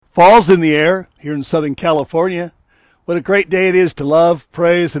Fall's in the air here in Southern California. What a great day it is to love,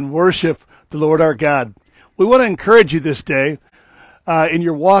 praise, and worship the Lord our God. We want to encourage you this day in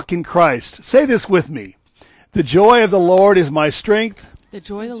your walk in Christ. Say this with me. The joy of the Lord is my strength. The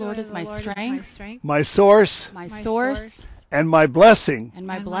joy of the Lord is my strength. My source. My source. And my blessing. And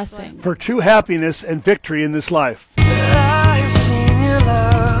my blessing. For true happiness and victory in this life. I have seen your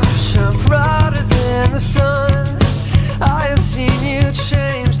love shine brighter than the sun. I have seen you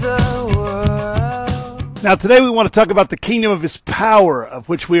change the world. Now today we want to talk about the kingdom of his power, of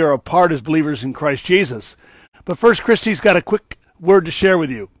which we are a part as believers in Christ Jesus. But first, Christy's got a quick word to share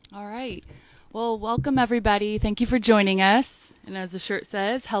with you. All right. Well, welcome everybody. Thank you for joining us. And as the shirt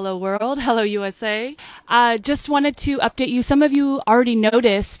says, hello world, hello USA. Just wanted to update you. Some of you already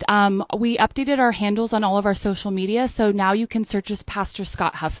noticed we updated our handles on all of our social media. So now you can search as Pastor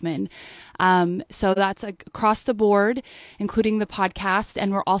Scott Huffman. So that's across the board, including the podcast.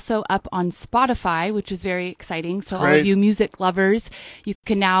 And we're also up on Spotify, which is very exciting. So Great. all of you music lovers, you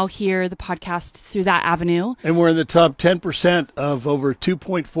can now hear the podcast through that avenue. And we're in the top 10% of over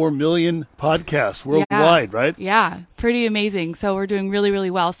 2.4 million podcasts worldwide, right? Yeah, pretty amazing. So we're doing really, really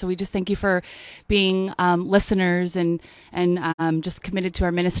well. So we just thank you for being listeners and just committed to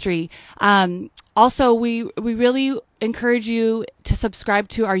our ministry. Also, we really encourage you to subscribe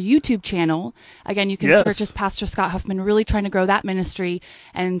to our YouTube channel. Again, you can search as Pastor Scott Huffman. We're really trying to grow that ministry,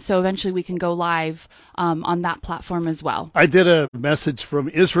 and so eventually we can go live on that platform as well. I did a message from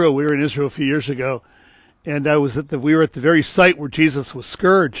Israel. We were in Israel a few years ago, and we were at the very site where Jesus was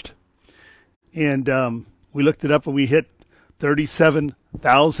scourged, and we looked it up, and we hit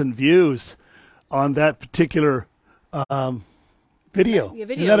 37,000 views on that particular video.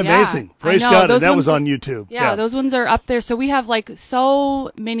 Isn't that amazing? Yeah. Praise God. And that was on YouTube. Yeah, those ones are up there. So we have like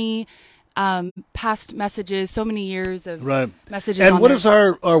so many past messages, so many years of messages. And on what there. is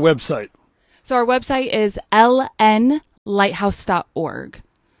our website? So our website is lnlighthouse.org.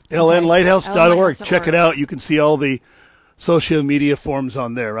 lnlighthouse.org. Check it out. You can see all the social media forms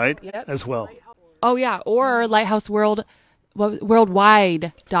on there, right? Yep. As well. Oh, yeah. Or Lighthouse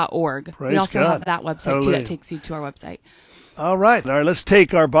worldwide.org. Praise we also God. have that website, Hallelujah. too, that takes you to our website. All right, let's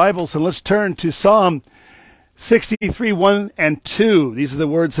take our Bibles and let's turn to Psalm 63, 1 and 2. These are the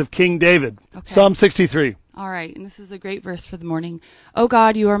words of King David. Okay. Psalm 63. All right, and this is a great verse for the morning. O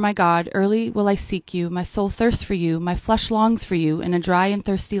God, you are my God. Early will I seek you. My soul thirsts for you. My flesh longs for you in a dry and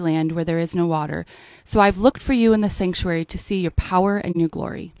thirsty land where there is no water. So I've looked for you in the sanctuary to see your power and your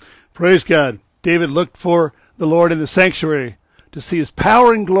glory. Praise God. David looked for the Lord in the sanctuary to see his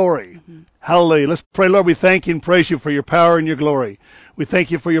power and glory. Mm-hmm. Hallelujah. Let's pray. Lord, we thank you and praise you for your power and your glory. We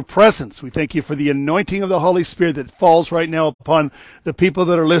thank you for your presence. We thank you for the anointing of the Holy Spirit that falls right now upon the people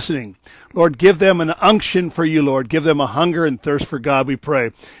that are listening. Lord, give them an unction for you, Lord. Give them a hunger and thirst for God, we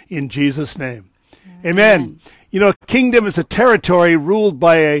pray. In Jesus' name. Amen. You know, a kingdom is a territory ruled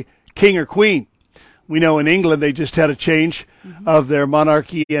by a king or queen. We know in England they just had a change of their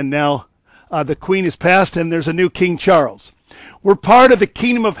monarchy, and now the queen is passed and there's a new King Charles. We're part of the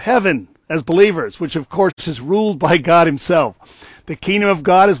kingdom of heaven as believers, which of course is ruled by God himself. The kingdom of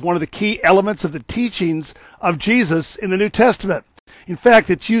God is one of the key elements of the teachings of Jesus in the New Testament. In fact,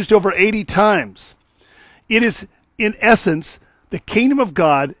 it's used over 80 times. It is, in essence, the kingdom of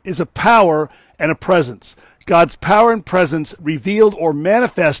God is a power and a presence. God's power and presence revealed or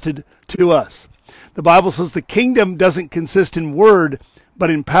manifested to us. The Bible says the kingdom doesn't consist in word, but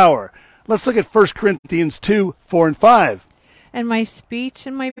in power. Let's look at 1 Corinthians 2, 4 and 5. And my speech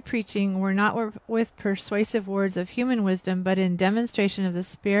and my preaching were not with persuasive words of human wisdom, but in demonstration of the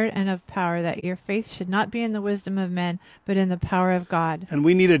Spirit and of power, that your faith should not be in the wisdom of men, but in the power of God. And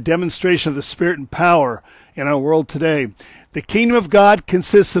we need a demonstration of the Spirit and power in our world today. The kingdom of God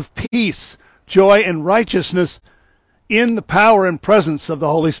consists of peace, joy, and righteousness in the power and presence of the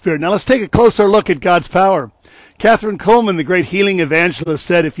Holy Spirit. Now let's take a closer look at God's power. Catherine Coleman, the great healing evangelist,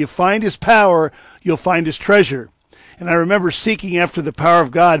 said, if you find his power, you'll find his treasure. And I remember seeking after the power of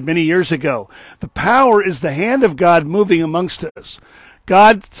God many years ago. The power is the hand of God moving amongst us.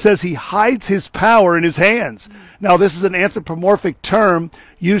 God says he hides his power in his hands. Now, this is an anthropomorphic term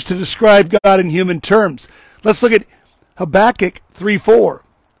used to describe God in human terms. Let's look at Habakkuk 3:4.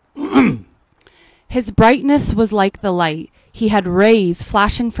 His brightness was like the light. He had rays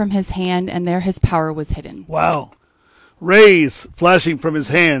flashing from his hand, and there his power was hidden. Wow. Rays flashing from his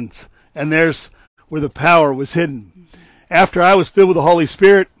hands, and there's where the power was hidden. After I was filled with the Holy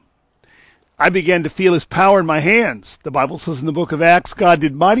Spirit, I began to feel his power in my hands. The Bible says in the book of Acts, God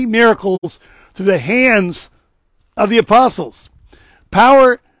did mighty miracles through the hands of the apostles.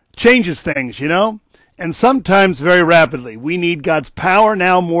 Power changes things, you know. and sometimes very rapidly. We need God's power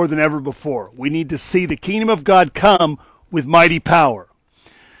now more than ever before. We need to see the kingdom of God come with mighty power.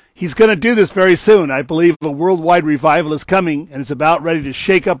 He's going to do this very soon. I believe a worldwide revival is coming, and it's about ready to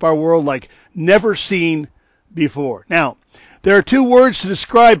shake up our world like never seen before. Now, there are two words to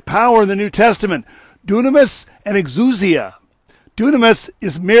describe power in the New Testament, dunamis and exousia. Dunamis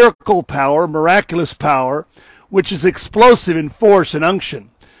is miracle power, miraculous power, which is explosive in force and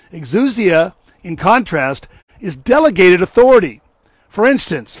unction. Exousia, in contrast, is delegated authority. For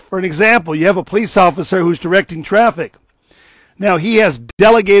instance, for an example, you have a police officer who's directing traffic. Now, he has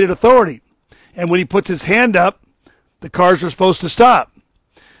delegated authority, and when he puts his hand up, the cars are supposed to stop.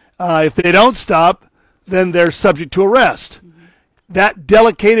 If they don't stop, then they're subject to arrest. That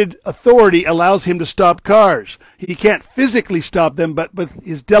delegated authority allows him to stop cars. He can't physically stop them, but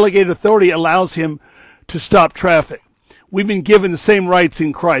his delegated authority allows him to stop traffic. We've been given the same rights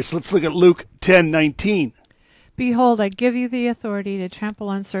in Christ. Let's look at Luke 10:19. Behold, I give you the authority to trample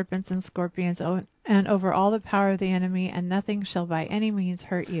on serpents and scorpions and over all the power of the enemy, and nothing shall by any means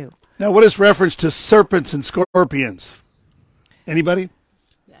hurt you. Now, what is reference to serpents and scorpions? Anybody?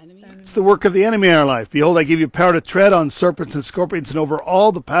 The enemy. It's the work of the enemy in our life. Behold, I give you power to tread on serpents and scorpions and over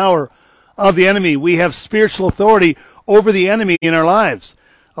all the power of the enemy. We have spiritual authority over the enemy in our lives.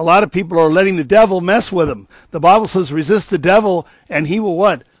 A lot of people are letting the devil mess with them. The Bible says, resist the devil and he will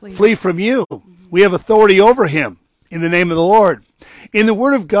what? Flee from you. We have authority over him in the name of the Lord. In the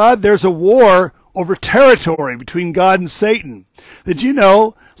Word of God, there's a war over territory between God and Satan. Did you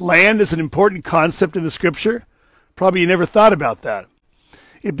know land is an important concept in the Scripture? Probably you never thought about that.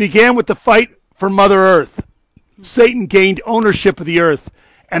 It began with the fight for Mother Earth. Satan gained ownership of the earth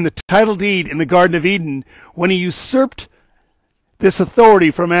and the title deed in the Garden of Eden when he usurped this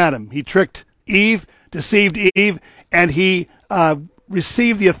authority from Adam. He tricked Eve, deceived Eve, and he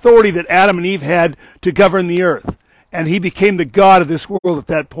received the authority that Adam and Eve had to govern the earth. And he became the God of this world at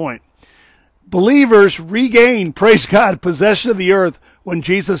that point. Believers regained, praise God, possession of the earth when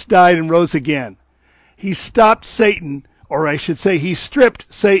Jesus died and rose again. He stopped Satan, or I should say he stripped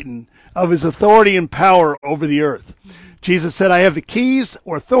Satan of his authority and power over the earth. Jesus said, I have the keys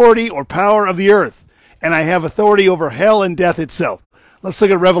or authority or power of the earth, and I have authority over hell and death itself. Let's look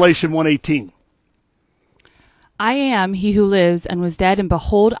at Revelation 1:18. I am he who lives and was dead, and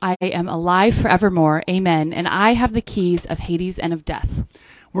behold, I am alive forevermore. Amen. And I have the keys of Hades and of death.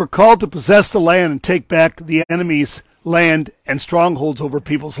 We're called to possess the land and take back the enemy's land and strongholds over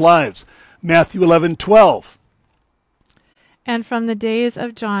people's lives. Matthew 11:12. And from the days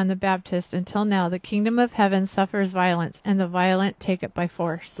of John the Baptist until now, the kingdom of heaven suffers violence, and the violent take it by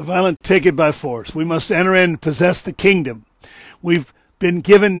force. The violent take it by force. We must enter in and possess the kingdom. We've been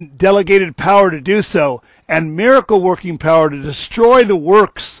given delegated power to do so and miracle-working power to destroy the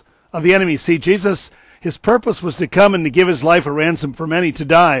works of the enemy. See, Jesus, his purpose was to come and to give his life a ransom for many to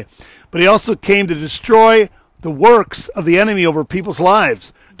die. But he also came to destroy the works of the enemy over people's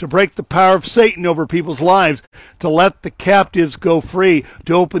lives, to break the power of Satan over people's lives, to let the captives go free,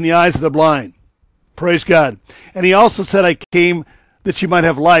 to open the eyes of the blind. Praise God. And he also said, I came that you might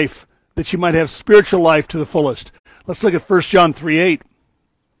have life, that you might have spiritual life to the fullest. Let's look at 1 John 3:8.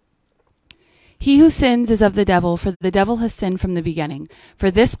 He who sins is of the devil, for the devil has sinned from the beginning.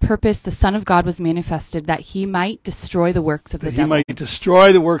 For this purpose the Son of God was manifested, that he might destroy the works of the devil. He might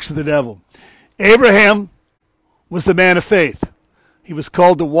destroy the works of the devil. Abraham was the man of faith. He was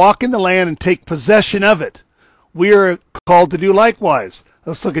called to walk in the land and take possession of it. We are called to do likewise.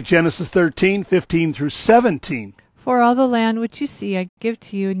 Let's look at Genesis 13:15 through 17. For all the land which you see I give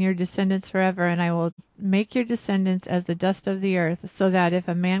to you and your descendants forever, and I will make your descendants as the dust of the earth, so that if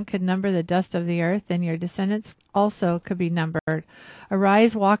a man could number the dust of the earth, then your descendants also could be numbered.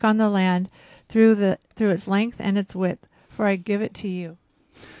 Arise, walk on the land through its length and its width, for I give it to you.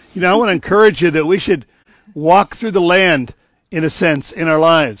 You know, I want to encourage you that we should walk through the land, in a sense, in our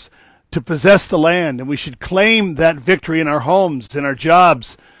lives, to possess the land, and we should claim that victory in our homes, in our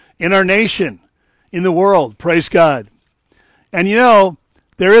jobs, in our nation, in the world. Praise God. And you know,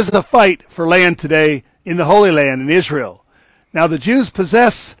 there is a fight for land today in the Holy Land in Israel. Now, the Jews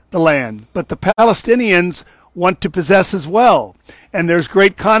possess the land, but the Palestinians want to possess as well, and there's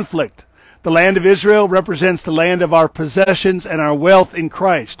great conflict. The land of Israel represents the land of our possessions and our wealth in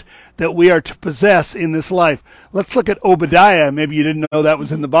Christ that we are to possess in this life. Let's look at Obadiah. Maybe you didn't know that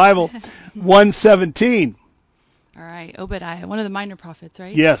was in the Bible. 1:17. All right, Obadiah, one of the minor prophets,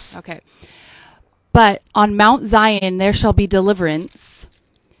 right? Yes. Okay. But on Mount Zion there shall be deliverance,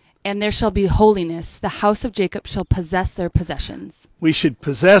 and there shall be holiness. The house of Jacob shall possess their possessions. We should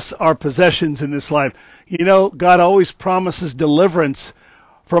possess our possessions in this life. You know, God always promises deliverance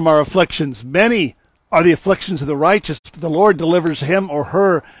from our afflictions. Many are the afflictions of the righteous, but the Lord delivers him or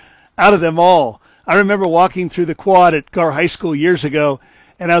her out of them all. I remember walking through the quad at Gar High School years ago,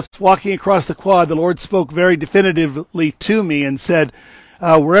 and I was walking across the quad. The Lord spoke very definitively to me and said,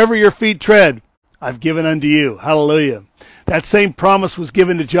 wherever your feet tread, I've given unto you. Hallelujah. That same promise was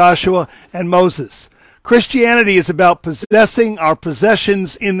given to Joshua and Moses. Christianity is about possessing our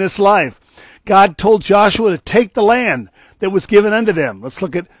possessions in this life. God told Joshua to take the land that was given unto them. Let's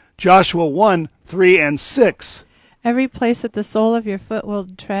look at Joshua 1, 3, and 6. Every place that the sole of your foot will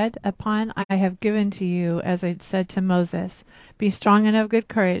tread upon, I have given to you, as I said to Moses. Be strong and of good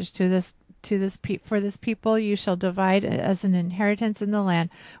courage. For this people you shall divide as an inheritance in the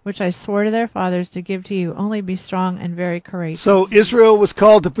land, which I swore to their fathers to give to you. Only be strong and very courageous. So Israel was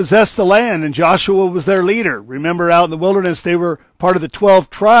called to possess the land, and Joshua was their leader. Remember, out in the wilderness, they were part of the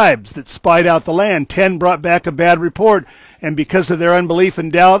 12 tribes that spied out the land. 10 brought back a bad report, and because of their unbelief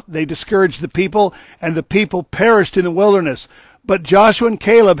and doubt, they discouraged the people, and the people perished in the wilderness. But Joshua and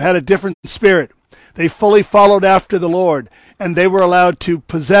Caleb had a different spirit. They fully followed after the Lord, and they were allowed to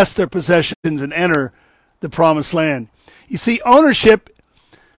possess their possessions and enter the promised land. You see, ownership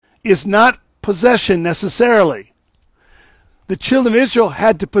is not possession necessarily. The children of Israel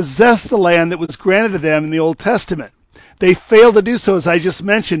had to possess the land that was granted to them in the Old Testament. They failed to do so, as I just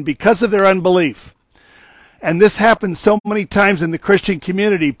mentioned, because of their unbelief. And this happens so many times in the Christian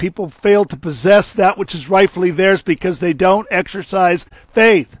community. People fail to possess that which is rightfully theirs because they don't exercise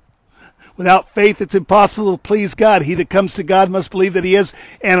faith. Without faith, it's impossible to please God. He that comes to God must believe that he is,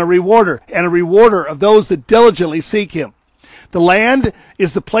 and a rewarder of those that diligently seek him. The land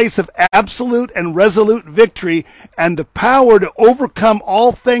is the place of absolute and resolute victory and the power to overcome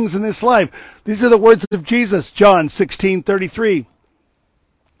all things in this life. These are the words of Jesus, John 16:33.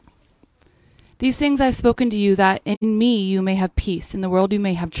 These things I've spoken to you, that in me you may have peace. In the world you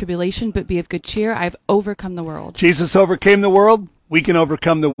may have tribulation, but be of good cheer. I've overcome the world. Jesus overcame the world. We can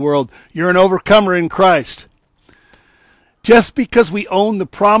overcome the world. You're an overcomer in Christ. Just because we own the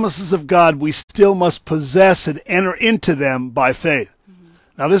promises of God, we still must possess and enter into them by faith.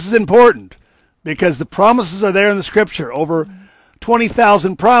 Now, this is important because the promises are there in the Scripture, over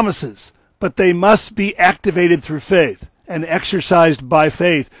 20,000 promises, but they must be activated through faith and exercised by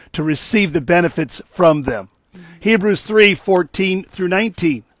faith to receive the benefits from them. Hebrews 3:14 through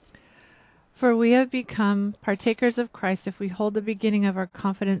 19. For we have become partakers of Christ if we hold the beginning of our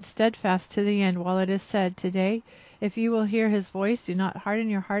confidence steadfast to the end, while it is said, today, if you will hear his voice, do not harden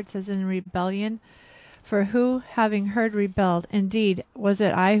your hearts as in rebellion. For who, having heard, rebelled? Indeed, was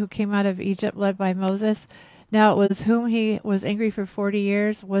it I who came out of Egypt led by Moses? Now it was whom he was angry for 40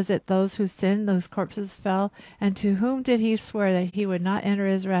 years. Was it those who sinned, those corpses fell? And to whom did he swear that he would not enter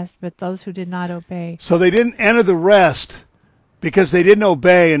his rest, but those who did not obey? So they didn't enter the rest because they didn't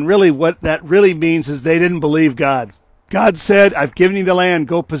obey, and really what that really means is they didn't believe God. God said, I've given you the land,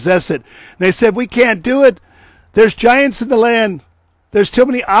 go possess it. And they said, we can't do it. There's giants in the land. There's too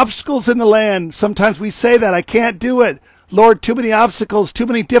many obstacles in the land. Sometimes we say that, I can't do it. Lord, too many obstacles, too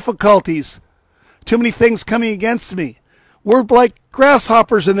many difficulties, too many things coming against me. We're like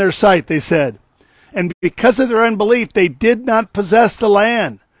grasshoppers in their sight, they said. And because of their unbelief, they did not possess the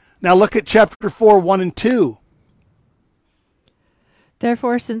land. Now look at chapter 4, 1 and 2.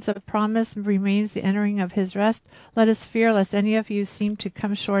 Therefore, since a promise remains the entering of his rest, let us fear lest any of you seem to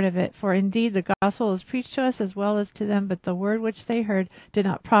come short of it. For indeed the gospel was preached to us as well as to them, but the word which they heard did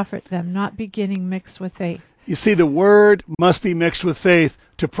not profit them, not beginning mixed with faith. You see, the word must be mixed with faith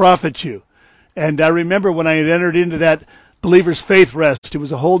to profit you. And I remember when I had entered into that believer's faith rest, it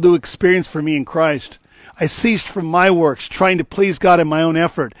was a whole new experience for me in Christ. I ceased from my works, trying to please God in my own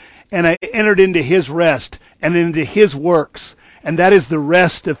effort, and I entered into his rest and into his works. And that is the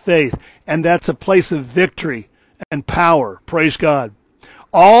rest of faith. And that's a place of victory and power. Praise God.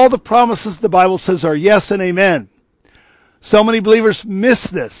 All the promises the Bible says are yes and amen. So many believers miss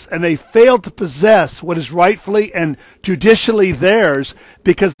this, and they fail to possess what is rightfully and judicially theirs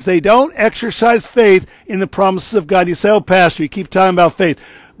because they don't exercise faith in the promises of God. You say, oh, Pastor, you keep talking about faith.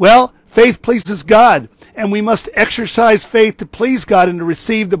 Well, faith pleases God, and we must exercise faith to please God and to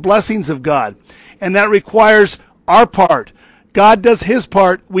receive the blessings of God. And that requires our part. God does his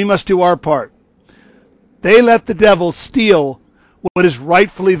part, we must do our part. They let the devil steal what is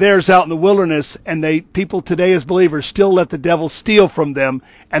rightfully theirs out in the wilderness, and people today as believers still let the devil steal from them,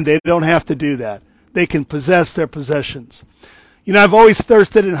 and they don't have to do that. They can possess their possessions. You know, I've always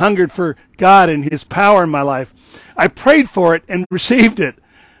thirsted and hungered for God and his power in my life. I prayed for it and received it.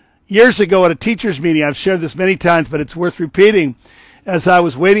 Years ago at a teacher's meeting, I've shared this many times, but it's worth repeating. As I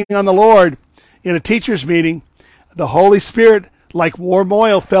was waiting on the Lord in a teacher's meeting, the Holy Spirit like warm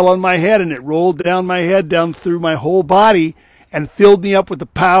oil fell on my head, and it rolled down my head, down through my whole body, and filled me up with the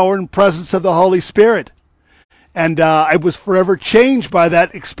power and presence of the Holy Spirit. And I was forever changed by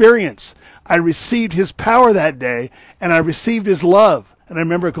that experience. I received his power that day, and I received his love. And I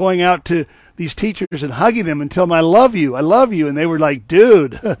remember going out to these teachers and hugging them and telling them, I love you. And they were like,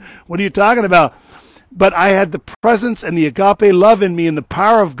 dude, what are you talking about? But I had the presence and the agape love in me and the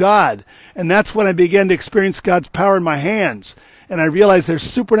power of God. And that's when I began to experience God's power in my hands. And I realized there's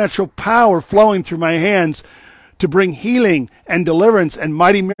supernatural power flowing through my hands to bring healing and deliverance and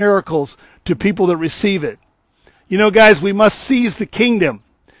mighty miracles to people that receive it. You know, guys, we must seize the kingdom.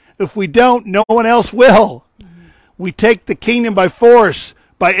 If we don't, no one else will. We take the kingdom by force,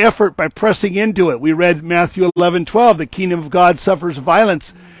 by effort, by pressing into it. We read Matthew 11:12, the kingdom of God suffers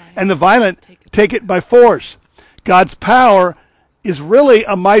violence, and the violent take it by force. God's power is really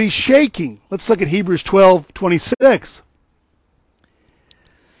a mighty shaking. Let's look at Hebrews 12:26.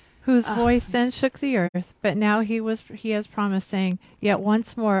 Whose voice then shook the earth, but now he has promised, saying, Yet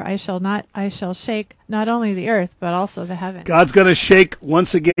once more I shall shake not only the earth, but also the heaven. God's going to shake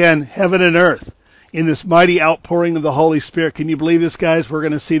once again heaven and earth in this mighty outpouring of the Holy Spirit. Can you believe this, guys? We're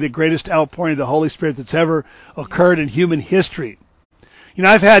going to see the greatest outpouring of the Holy Spirit that's ever occurred in human history. You know,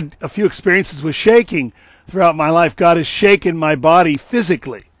 I've had a few experiences with shaking throughout my life. God has shaken my body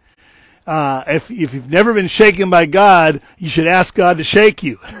physically. If you've never been shaken by God, you should ask God to shake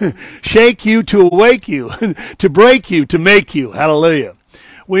you. Shake you to awake you, to break you, to make you. Hallelujah.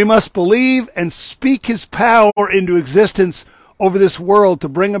 We must believe and speak his power into existence over this world to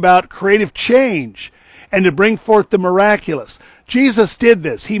bring about creative change and to bring forth the miraculous. Jesus did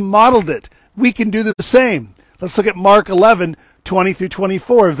this. He modeled it. We can do the same. Let's look at Mark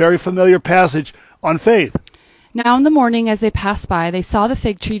 11:20-24, a very familiar passage on faith. Now in the morning as they passed by, they saw the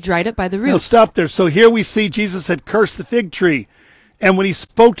fig tree dried up by the roots. Now stop there. So here we see Jesus had cursed the fig tree. And when he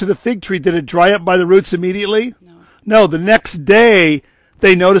spoke to the fig tree, did it dry up by the roots immediately? No, the next day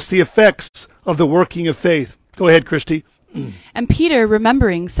they noticed the effects of the working of faith. Go ahead, Christy. And Peter,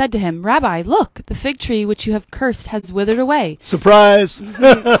 remembering, said to him, Rabbi, look, the fig tree which you have cursed has withered away. Surprise.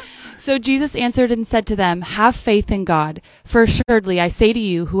 So Jesus answered and said to them, Have faith in God. For assuredly I say to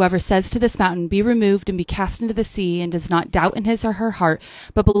you, whoever says to this mountain, Be removed and be cast into the sea, and does not doubt in his or her heart,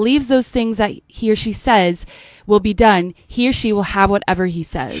 but believes those things that he or she says will be done, he or she will have whatever he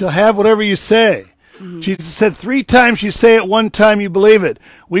says. She'll have whatever you say. Jesus said 3 times you say it, 1 time you believe it.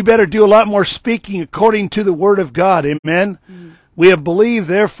 We better do a lot more speaking according to the word of God. Amen. We have believed,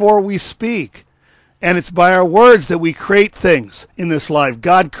 therefore we speak. And it's by our words that we create things in this life.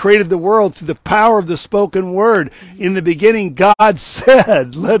 God created the world through the power of the spoken word. In the beginning, God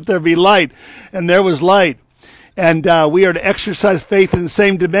said, let there be light. And there was light. And we are to exercise faith in the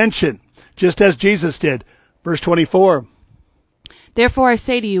same dimension, just as Jesus did. Verse 24. Therefore I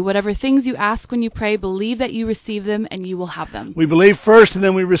say to you, whatever things you ask when you pray, believe that you receive them, and you will have them. We believe first, and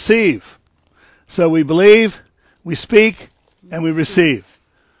then we receive. So we believe, we speak, and we receive.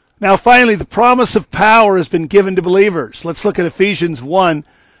 Now, finally, the promise of power has been given to believers. Let's look at Ephesians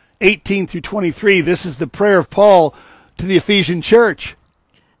 1:18-23. This is the prayer of Paul to the Ephesian church.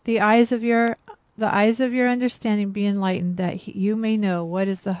 The eyes of your understanding be enlightened, that you may know what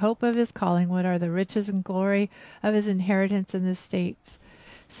is the hope of his calling, what are the riches and glory of his inheritance in the saints,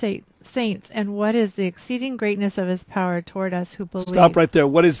 and what is the exceeding greatness of his power toward us who believe. Stop right there.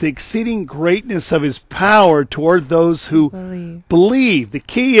 What is the exceeding greatness of his power toward those who believe? The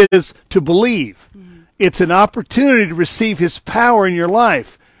key is to believe. It's an opportunity to receive his power in your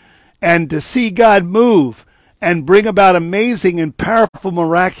life and to see God move and bring about amazing and powerful,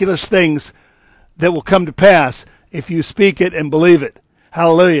 miraculous things that will come to pass if you speak it and believe it.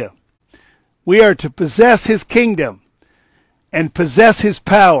 Hallelujah. We are to possess his kingdom and possess his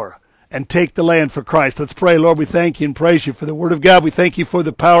power and take the land for Christ. Let's pray. Lord, we thank you and praise you for the word of God. We thank you for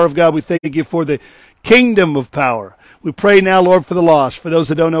the power of God. We thank you for the kingdom of power. We pray now, Lord, for the lost, for those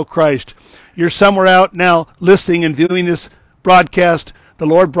that don't know Christ. You're somewhere out now listening and viewing this broadcast. The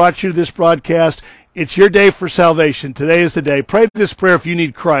Lord brought you to this broadcast. It's your day for salvation. Today is the day. Pray this prayer if you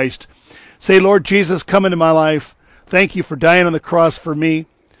need Christ. Say, Lord Jesus, come into my life. Thank you for dying on the cross for me,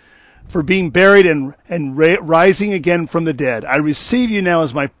 for being buried and rising again from the dead. I receive you now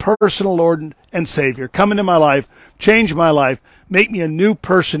as my personal Lord and Savior. Come into my life, change my life, make me a new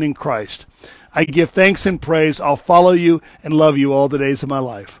person in Christ. I give thanks and praise. I'll follow you and love you all the days of my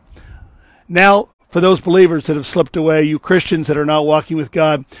life. Now, for those believers that have slipped away, you Christians that are not walking with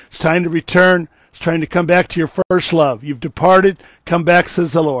God, it's time to return It's trying to come back to your first love. You've departed. Come back,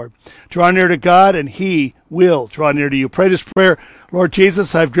 says the Lord. Draw near to God, and he will draw near to you. Pray this prayer. Lord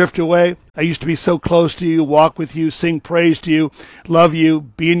Jesus, I've drifted away. I used to be so close to you, walk with you, sing praise to you, love you,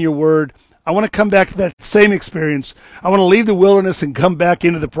 be in your word. I want to come back to that same experience. I want to leave the wilderness and come back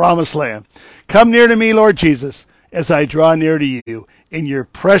into the promised land. Come near to me, Lord Jesus, as I draw near to you. In your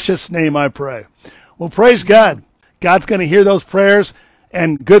precious name I pray. Well, praise God. God's going to hear those prayers,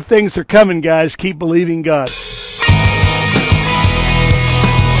 and good things are coming, guys. Keep believing God.